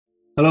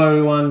Hello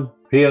everyone,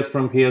 PS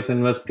from PS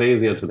Invest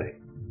Plays here today.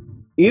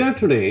 Year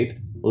to date,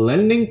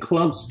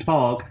 LendingClub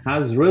stock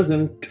has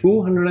risen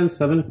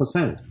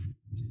 207%,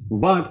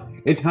 but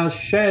it has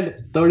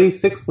shed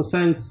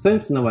 36%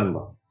 since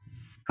November.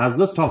 Has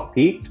the stock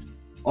peaked,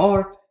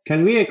 or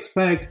can we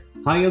expect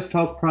higher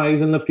stock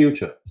price in the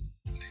future?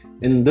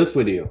 In this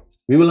video,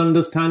 we will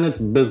understand its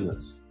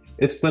business,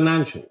 its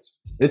financials,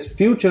 its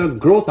future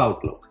growth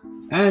outlook,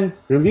 and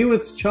review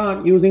its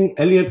chart using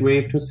Elliott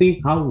Wave to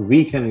see how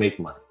we can make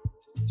money.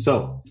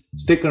 So,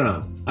 stick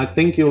around. I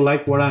think you'll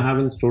like what I have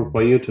in store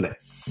for you today.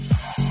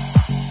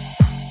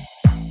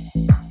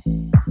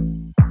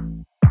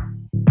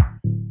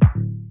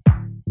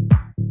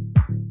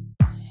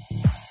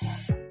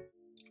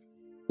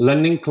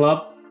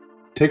 LendingClub,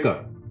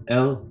 ticker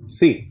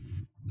LC.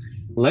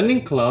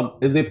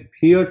 LendingClub is a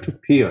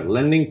peer-to-peer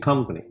lending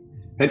company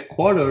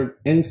headquartered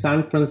in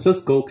San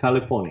Francisco,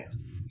 California.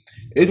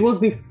 It was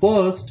the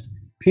first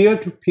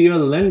peer-to-peer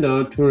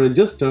lender to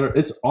register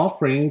its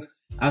offerings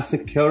as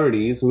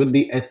securities with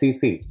the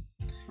SEC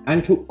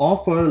and to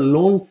offer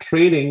loan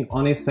trading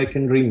on a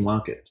secondary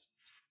market.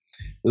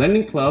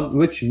 LendingClub,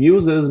 which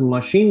uses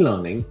machine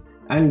learning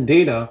and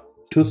data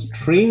to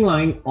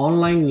streamline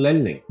online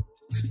lending,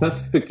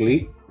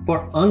 specifically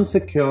for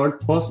unsecured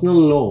personal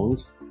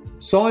loans,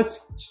 saw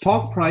its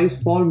stock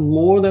price fall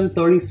more than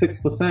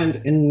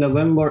 36% in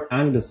November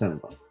and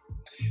December.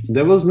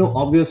 There was no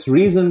obvious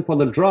reason for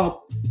the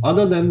drop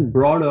other than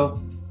broader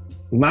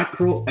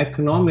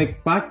macroeconomic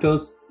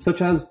factors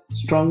such as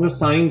stronger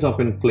signs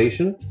of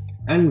inflation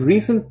and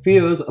recent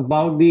fears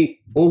about the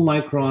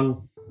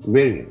Omicron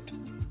variant.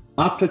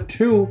 After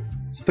two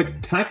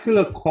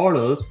spectacular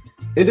quarters,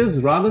 it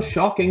is rather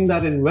shocking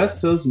that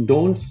investors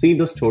don't see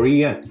the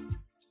story yet.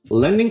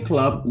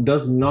 LendingClub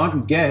does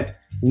not get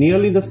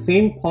nearly the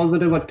same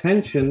positive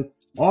attention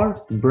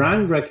or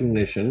brand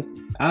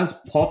recognition as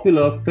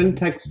popular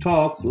fintech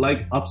stocks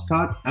like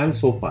Upstart and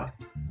SoFi.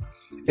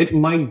 It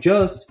might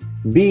just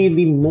be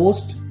the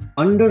most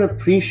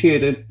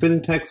underappreciated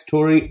fintech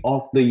story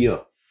of the year.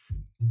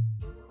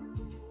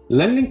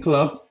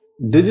 LendingClub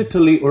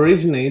digitally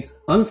originates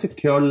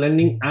unsecured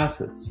lending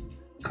assets,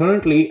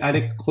 currently at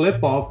a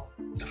clip of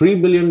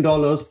 $3 billion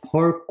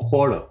per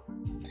quarter.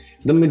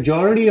 The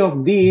majority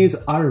of these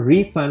are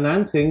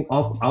refinancing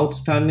of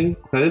outstanding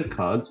credit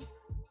card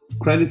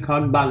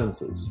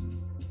balances.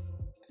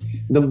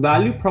 The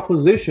value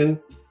proposition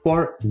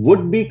for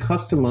would-be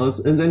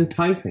customers is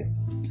enticing,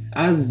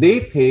 as they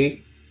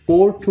pay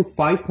 4 to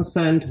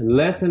 5%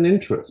 less in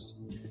interest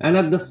and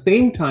at the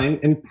same time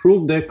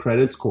improve their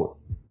credit score.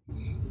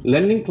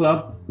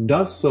 LendingClub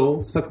does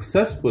so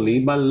successfully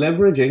by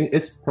leveraging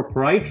its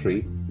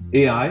proprietary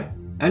AI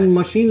and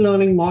machine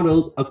learning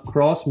models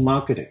across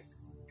marketing,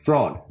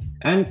 fraud,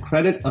 and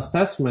credit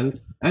assessment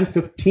and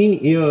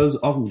 15 years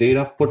of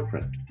data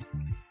footprint.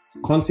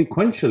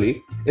 Consequentially,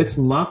 its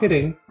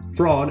marketing,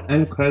 fraud,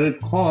 and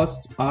credit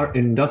costs are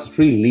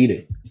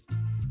industry-leading.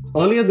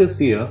 Earlier this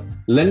year,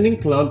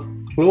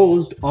 LendingClub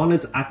closed on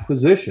its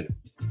acquisition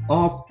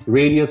of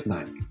Radius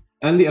Bank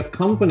and the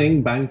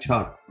accompanying bank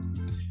charter.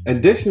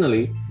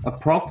 Additionally,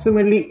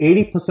 approximately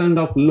 80%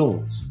 of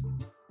loans,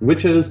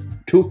 which is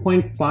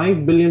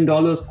 $2.5 billion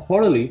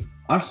quarterly,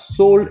 are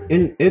sold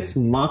in its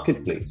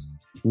marketplace,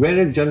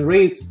 where it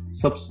generates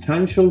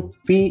substantial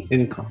fee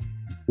income,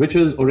 which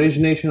is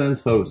origination and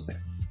servicing.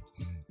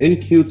 In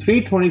Q3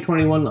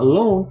 2021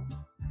 alone,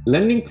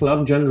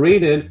 LendingClub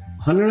generated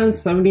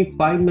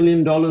 $175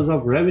 million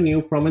of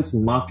revenue from its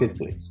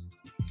marketplace.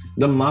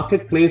 The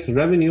marketplace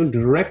revenue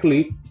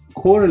directly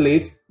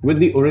correlates with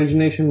the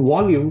origination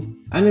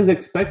volume and is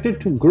expected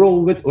to grow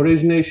with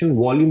origination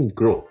volume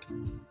growth.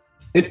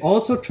 It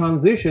also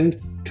transitioned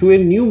to a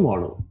new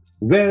model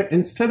where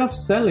instead of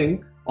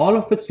selling all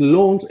of its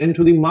loans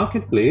into the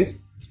marketplace,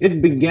 it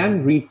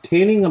began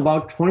retaining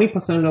about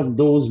 20% of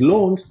those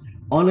loans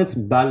on its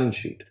balance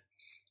sheet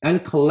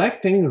and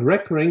collecting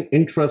recurring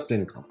interest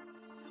income.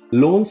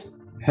 Loans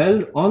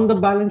held on the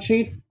balance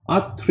sheet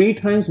are 3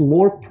 times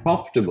more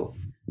profitable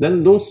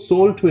than those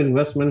sold to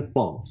investment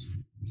firms.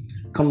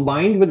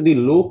 Combined with the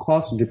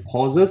low-cost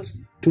deposits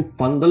to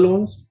fund the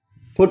loans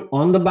put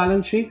on the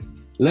balance sheet,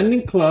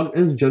 LendingClub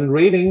is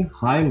generating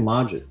high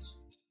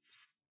margins.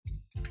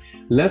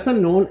 Lesser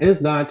known is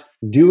that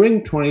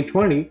during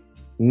 2020,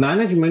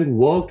 management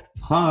worked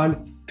hard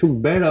to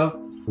better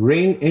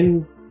rein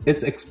in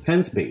its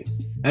expense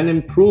base and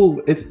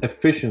improve its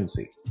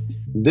efficiency.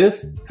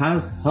 This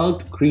has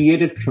helped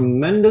create a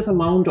tremendous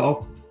amount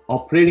of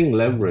operating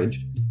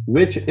leverage,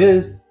 which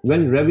is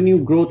when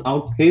revenue growth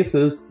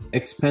outpaces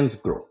expense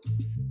growth.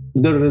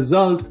 The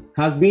result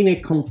has been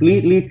a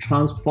completely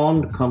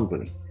transformed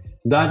company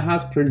that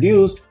has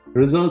produced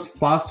results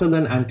faster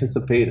than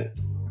anticipated.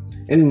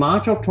 In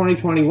March of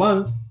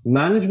 2021,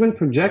 management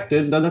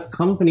projected that the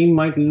company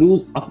might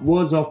lose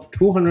upwards of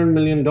 $200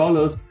 million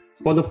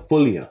for the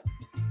full year.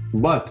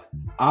 But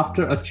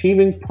after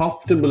achieving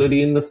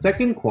profitability in the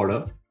second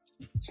quarter,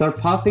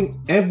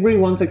 surpassing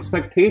everyone's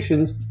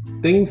expectations,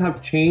 things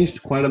have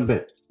changed quite a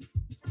bit.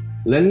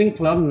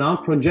 LendingClub now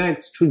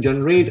projects to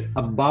generate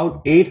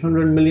about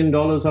 $800 million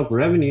of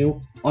revenue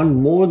on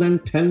more than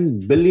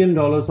 $10 billion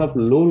of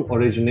loan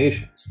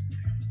originations,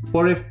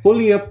 for a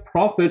full year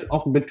profit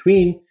of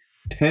between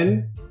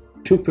 $10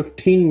 to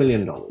 $15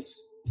 million.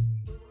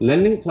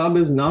 LendingClub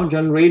is now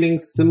generating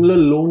similar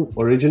loan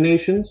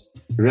originations,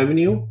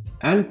 revenue,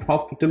 and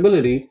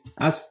profitability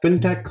as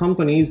fintech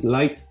companies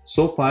like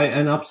SoFi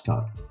and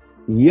Upstart.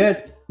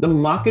 Yet, the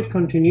market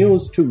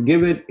continues to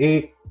give it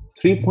a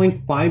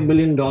 $3.5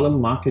 billion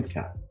market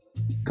cap,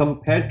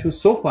 compared to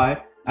SoFi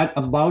at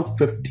about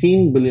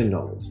 $15 billion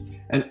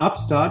and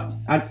Upstart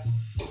at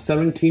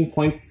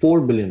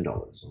 $17.4 billion.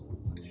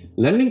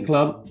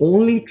 LendingClub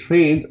only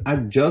trades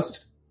at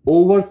just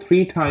over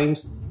 3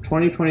 times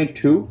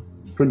 2022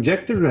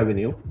 projected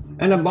revenue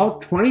and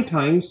about 20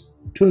 times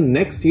to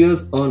next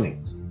year's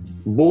earnings,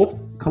 both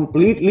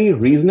completely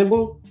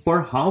reasonable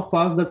for how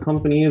fast the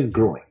company is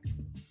growing.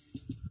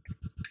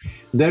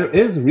 There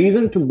is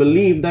reason to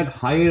believe that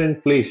higher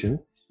inflation,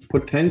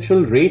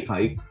 potential rate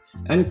hikes,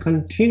 and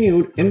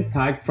continued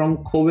impact from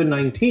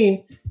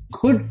COVID-19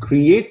 could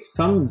create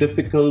some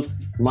difficult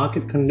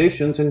market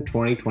conditions in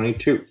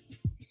 2022.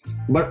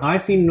 But I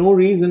see no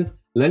reason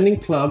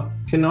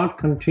LendingClub cannot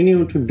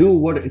continue to do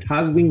what it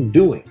has been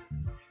doing.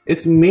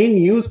 Its main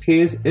use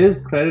case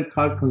is credit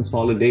card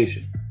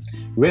consolidation,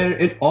 where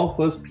it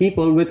offers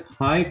people with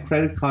high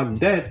credit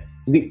card debt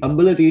the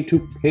ability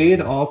to pay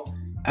it off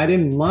at a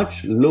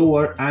much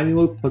lower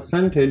annual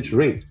percentage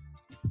rate.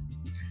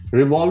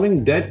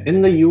 Revolving debt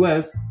in the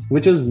US,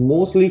 which is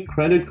mostly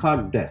credit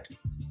card debt,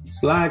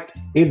 slacked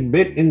a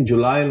bit in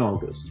July and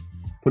August,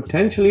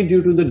 potentially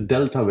due to the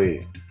Delta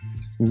variant,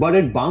 but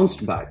it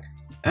bounced back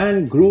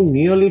and grew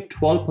nearly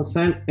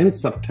 12% in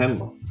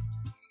September.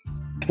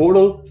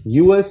 Total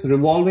US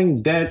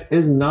revolving debt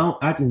is now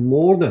at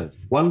more than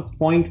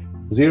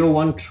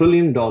 $1.01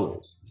 trillion,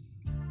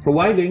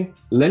 providing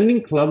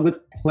LendingClub with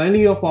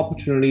plenty of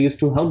opportunities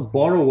to help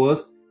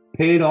borrowers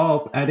pay it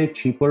off at a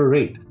cheaper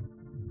rate.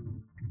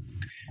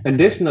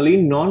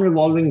 Additionally,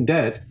 non-revolving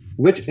debt,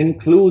 which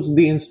includes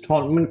the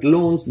installment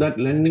loans that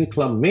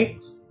LendingClub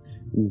makes,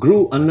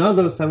 grew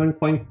another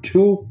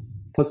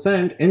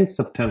 7.2% in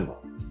September.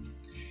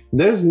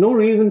 There is no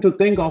reason to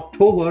think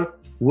October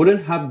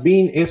wouldn't have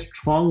been a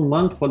strong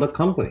month for the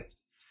company.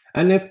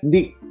 And if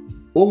the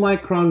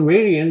Omicron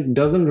variant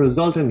doesn't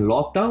result in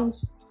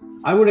lockdowns,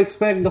 I would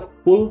expect the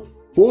full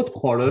fourth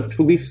quarter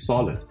to be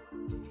solid.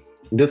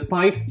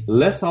 Despite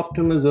less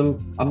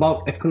optimism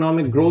about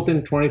economic growth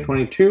in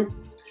 2022,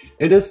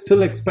 it is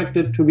still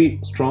expected to be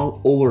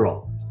strong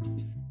overall.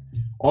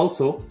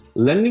 Also,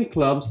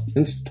 LendingClub's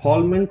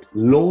installment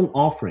loan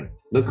offering,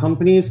 the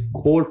company's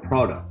core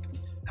product,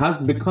 has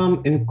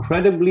become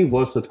incredibly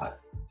versatile.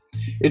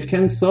 It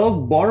can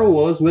serve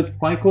borrowers with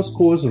FICO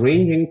scores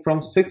ranging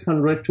from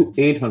 600 to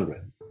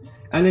 800.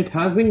 And it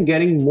has been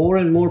getting more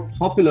and more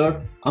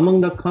popular among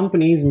the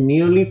company's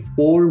nearly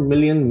 4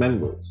 million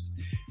members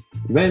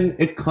when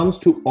it comes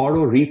to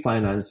auto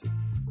refinancing.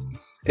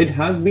 It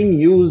has been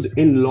used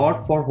a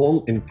lot for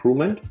home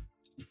improvement,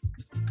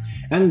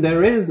 and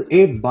there is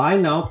a buy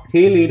now,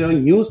 pay later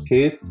use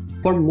case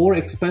for more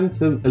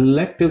expensive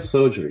elective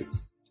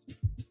surgeries.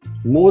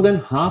 More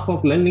than half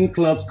of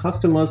LendingClub's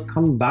customers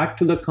come back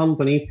to the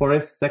company for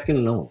a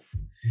second loan.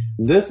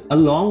 This,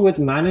 along with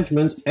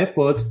management's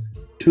efforts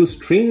to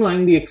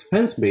streamline the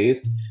expense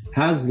base,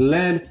 has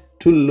led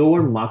to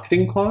lower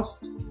marketing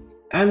costs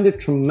and the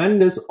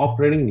tremendous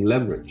operating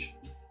leverage.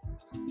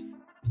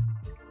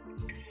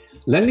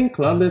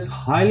 LendingClub is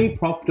highly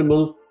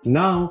profitable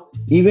now,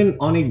 even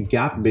on a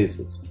GAAP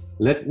basis.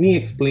 Let me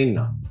explain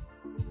now.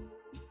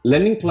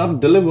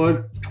 LendingClub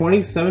delivered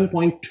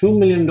 $27.2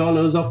 million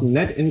of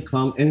net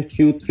income in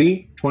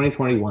Q3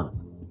 2021.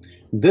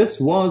 This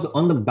was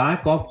on the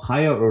back of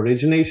higher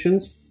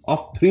originations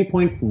of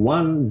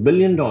 $3.1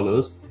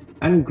 billion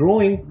and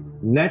growing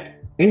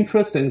net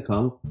interest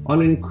income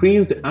on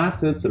increased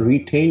assets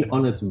retained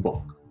on its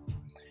book.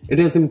 It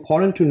is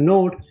important to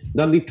note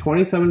that the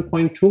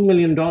 $27.2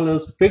 million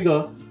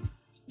figure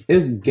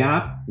is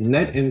GAAP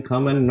net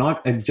income and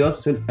not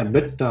adjusted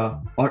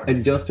EBITDA or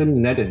adjusted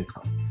net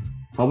income.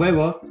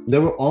 However,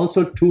 there were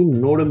also two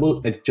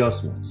notable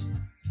adjustments.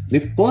 The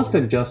first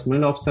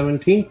adjustment of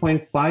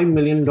 $17.5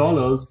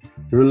 million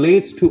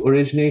relates to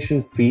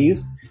origination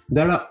fees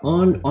that are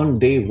earned on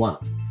day one,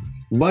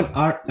 but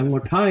are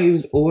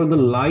amortized over the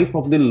life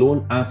of the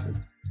loan asset.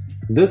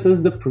 This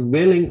is the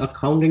prevailing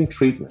accounting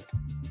treatment.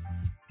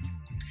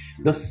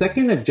 The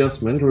second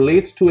adjustment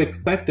relates to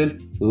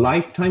expected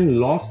lifetime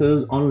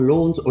losses on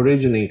loans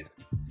originated.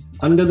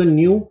 Under the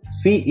new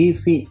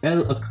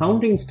CECL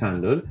accounting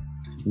standard,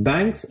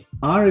 banks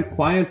are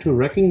required to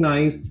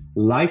recognize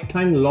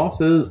lifetime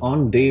losses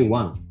on day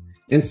one,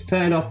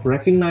 instead of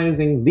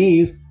recognizing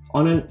these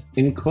on an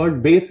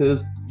incurred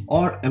basis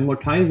or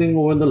amortizing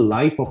over the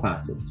life of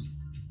assets.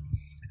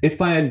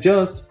 If I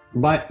adjust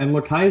by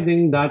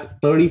amortizing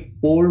that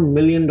 $34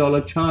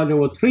 million charge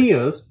over 3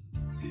 years,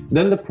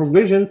 then the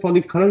provision for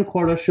the current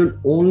quarter should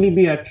only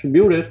be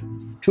attributed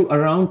to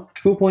around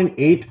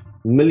 $2.8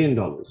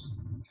 million.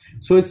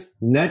 So its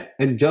net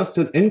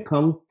adjusted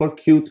income for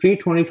Q3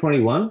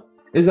 2021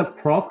 is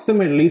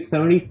approximately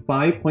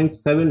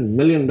 $75.7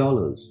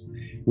 million,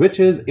 which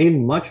is a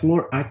much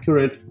more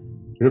accurate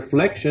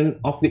reflection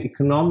of the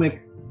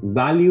economic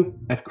value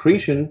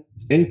accretion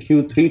in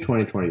Q3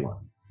 2021.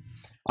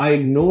 I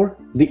ignore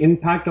the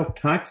impact of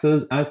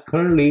taxes as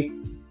currently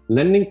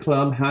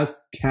LendingClub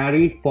has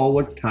carried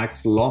forward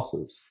tax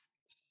losses.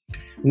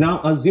 Now,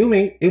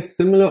 assuming a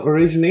similar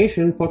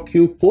origination for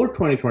Q4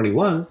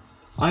 2021,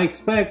 I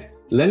expect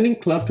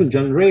LendingClub to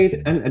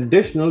generate an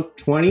additional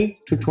 $20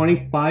 to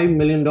 $25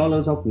 million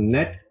of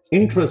net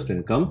interest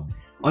income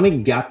on a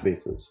GAAP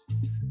basis.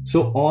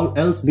 So all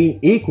else being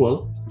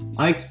equal,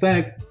 I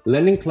expect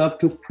LendingClub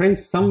to print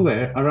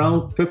somewhere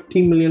around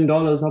 $50 million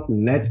of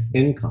net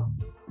income.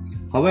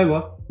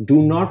 However,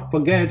 do not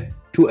forget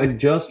to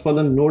adjust for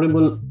the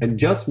notable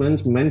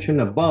adjustments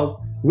mentioned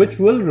above, which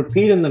will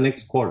repeat in the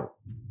next quarter.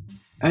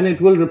 And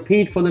it will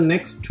repeat for the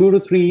next 2 to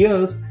 3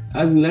 years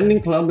as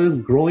LendingClub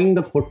is growing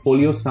the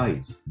portfolio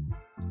size.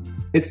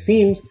 It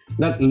seems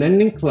that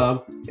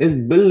LendingClub is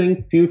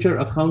building future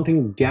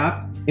accounting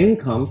GAAP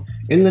income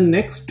in the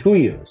next 2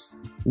 years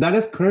that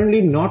is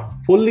currently not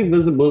fully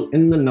visible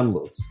in the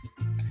numbers.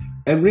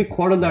 Every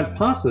quarter that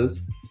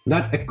passes,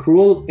 that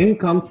accrual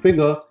income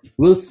figure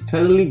will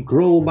steadily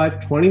grow by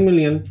 $20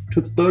 million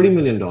to $30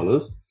 million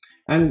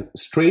and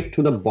straight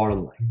to the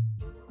bottom line.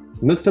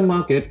 Mr.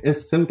 Market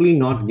is simply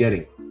not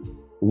getting.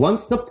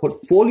 Once the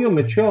portfolio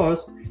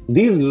matures,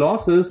 these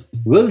losses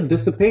will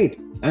dissipate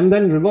and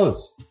then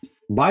reverse.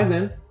 By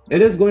then,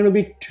 it is going to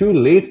be too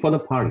late for the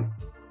party.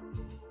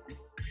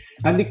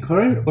 At the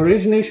current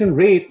origination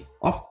rate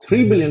of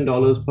 $3 billion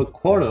per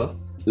quarter,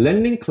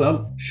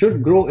 LendingClub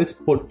should grow its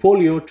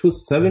portfolio to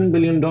 $7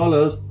 billion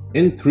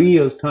in 3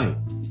 years' time.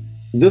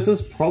 This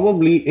is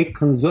probably a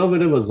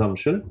conservative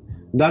assumption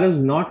that is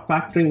not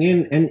factoring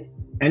in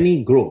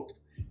any growth,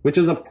 which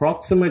is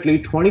approximately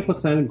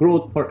 20%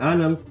 growth per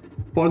annum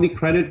for the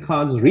credit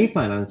cards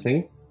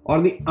refinancing or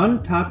the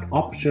untapped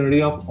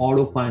opportunity of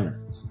auto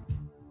finance.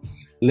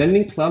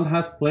 LendingClub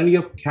has plenty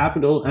of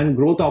capital and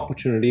growth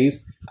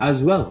opportunities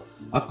as well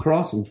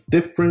across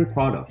different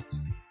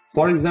products.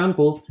 For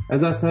example,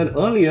 as I said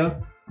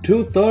earlier,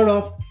 2/3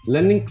 of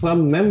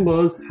LendingClub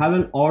members have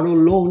an auto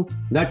loan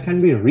that can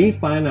be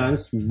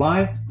refinanced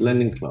by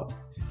LendingClub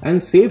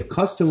and save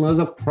customers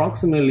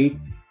approximately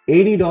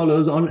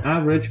 $80 on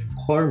average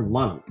per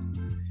month.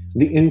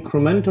 The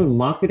incremental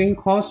marketing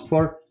cost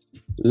for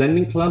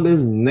LendingClub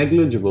is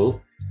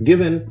negligible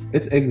given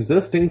its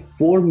existing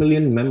 4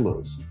 million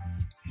members.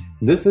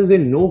 This is a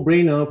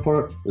no-brainer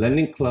for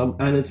LendingClub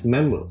and its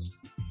members.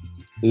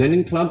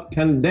 LendingClub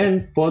can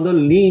then further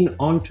lean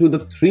onto the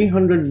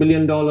 $300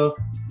 billion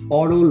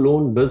auto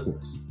loan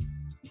business.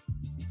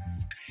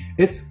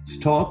 Its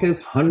stock is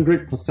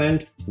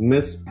 100%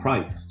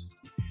 mispriced.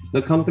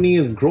 The company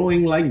is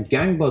growing like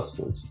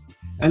gangbusters,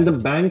 and the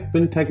bank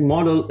fintech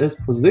model is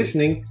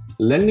positioning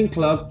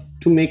LendingClub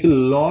to make a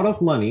lot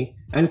of money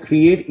and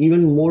create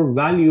even more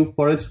value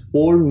for its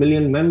 4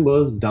 million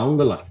members down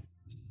the line.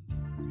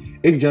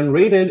 It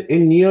generated a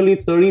nearly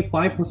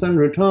 35%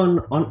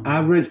 return on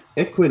average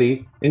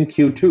equity in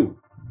Q2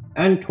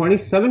 and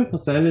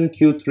 27% in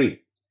Q3.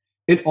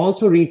 It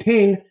also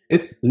retained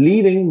its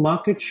leading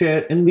market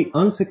share in the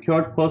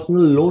unsecured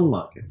personal loan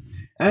market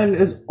and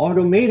is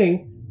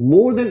automating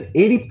more than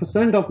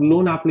 80% of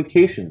loan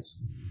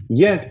applications,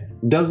 yet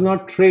does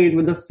not trade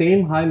with the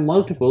same high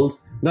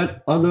multiples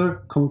that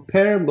other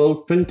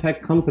comparable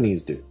fintech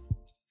companies do.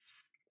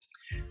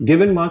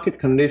 Given market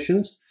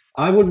conditions,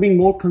 I would be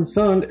more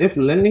concerned if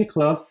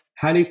LendingClub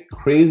had a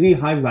crazy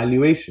high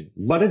valuation,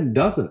 but it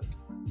doesn't.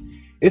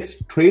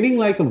 It's trading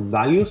like a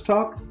value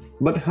stock,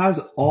 but has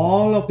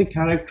all of the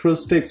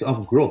characteristics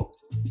of growth.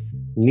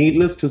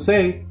 Needless to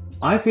say,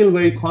 I feel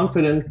very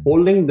confident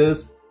holding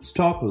this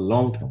stock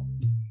long term.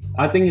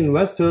 I think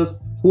investors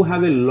who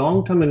have a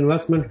long-term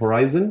investment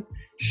horizon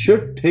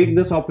should take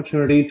this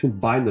opportunity to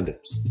buy the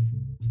dips.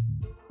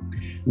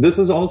 This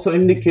is also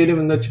indicative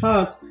in the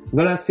charts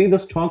where I see the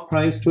stock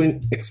price to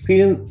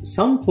experience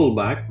some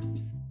pullback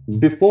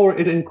before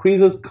it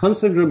increases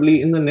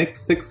considerably in the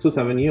next 6 to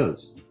 7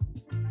 years.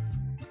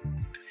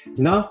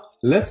 Now,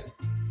 let's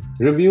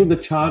review the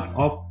chart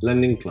of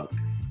LendingClub.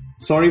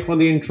 Sorry for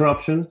the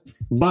interruption,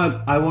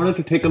 but I wanted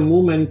to take a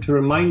moment to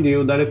remind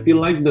you that if you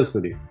like this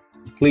video,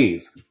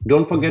 please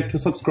don't forget to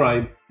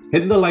subscribe,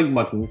 hit the like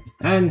button,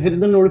 and hit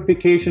the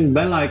notification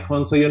bell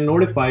icon so you're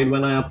notified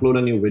when I upload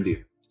a new video.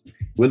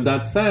 With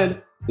that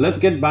said, let's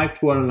get back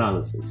to our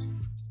analysis.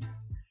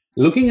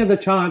 Looking at the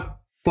chart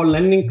for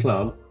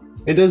LendingClub,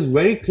 it is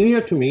very clear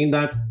to me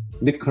that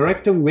the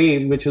corrective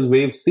wave, which is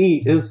wave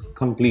C, is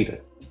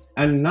completed.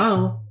 And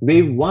now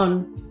wave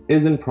 1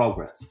 is in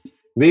progress.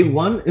 Wave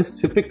 1 is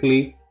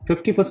typically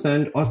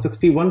 50% or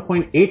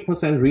 61.8%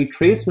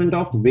 retracement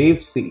of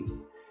wave C,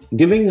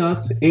 giving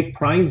us a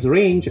price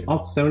range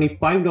of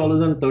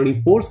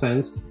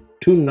 $75.34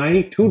 to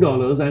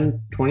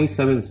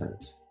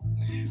 $92.27.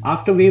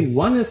 After wave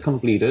 1 is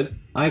completed,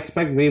 I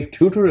expect wave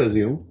 2 to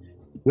resume,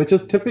 which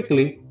is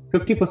typically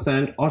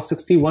 50% or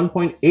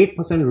 61.8%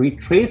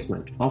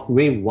 retracement of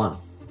wave 1.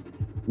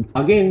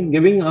 Again,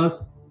 giving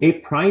us a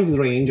price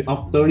range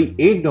of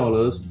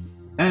 $38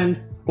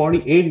 and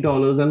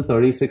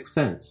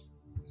 $48.36.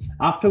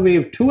 After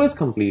wave 2 is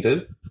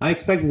completed, I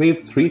expect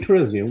wave 3 to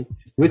resume,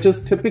 which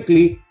is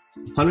typically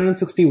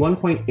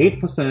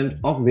 161.8%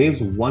 of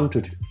waves 1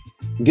 to 2,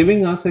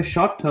 giving us a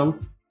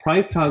short-term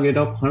price target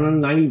of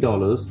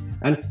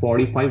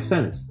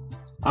 $190.45.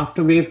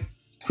 After wave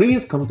 3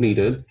 is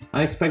completed,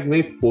 I expect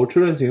wave 4 to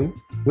resume,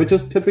 which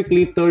is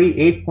typically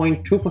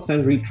 38.2%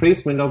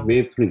 retracement of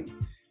wave 3,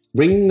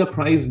 bringing the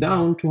price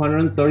down to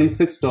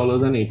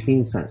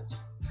 $136.18.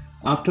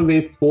 After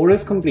wave 4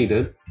 is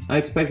completed, I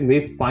expect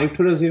wave 5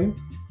 to resume,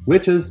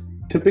 which is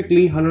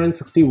typically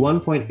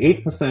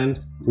 161.8%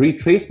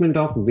 retracement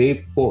of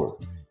wave 4,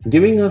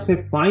 giving us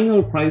a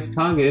final price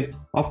target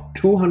of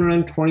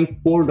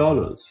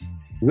 $224,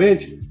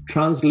 which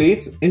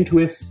translates into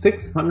a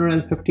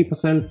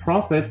 650%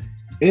 profit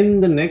in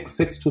the next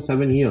 6 to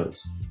 7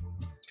 years.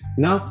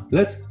 Now,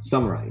 let's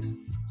summarize.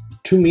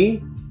 To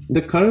me,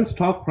 the current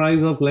stock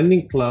price of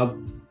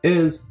LendingClub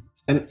is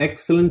an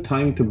excellent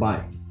time to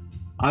buy.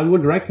 I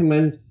would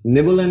recommend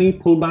nibble any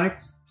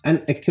pullbacks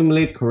and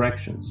accumulate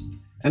corrections.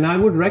 And I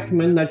would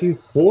recommend that you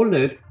hold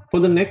it for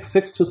the next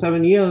 6 to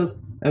 7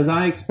 years, as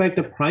I expect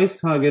a price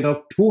target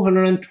of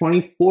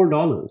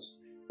 $224,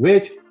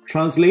 which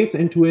translates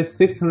into a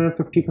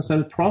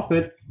 650%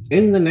 profit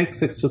in the next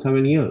 6 to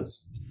 7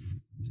 years.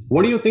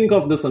 What do you think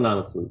of this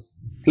analysis?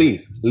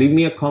 Please leave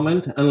me a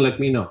comment and let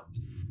me know.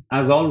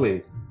 As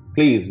always,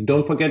 please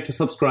don't forget to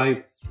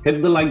subscribe,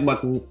 hit the like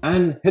button,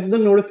 and hit the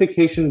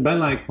notification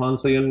bell icon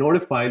so you're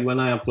notified when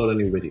I upload a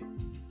new video.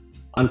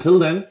 Until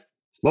then,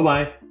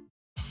 bye-bye.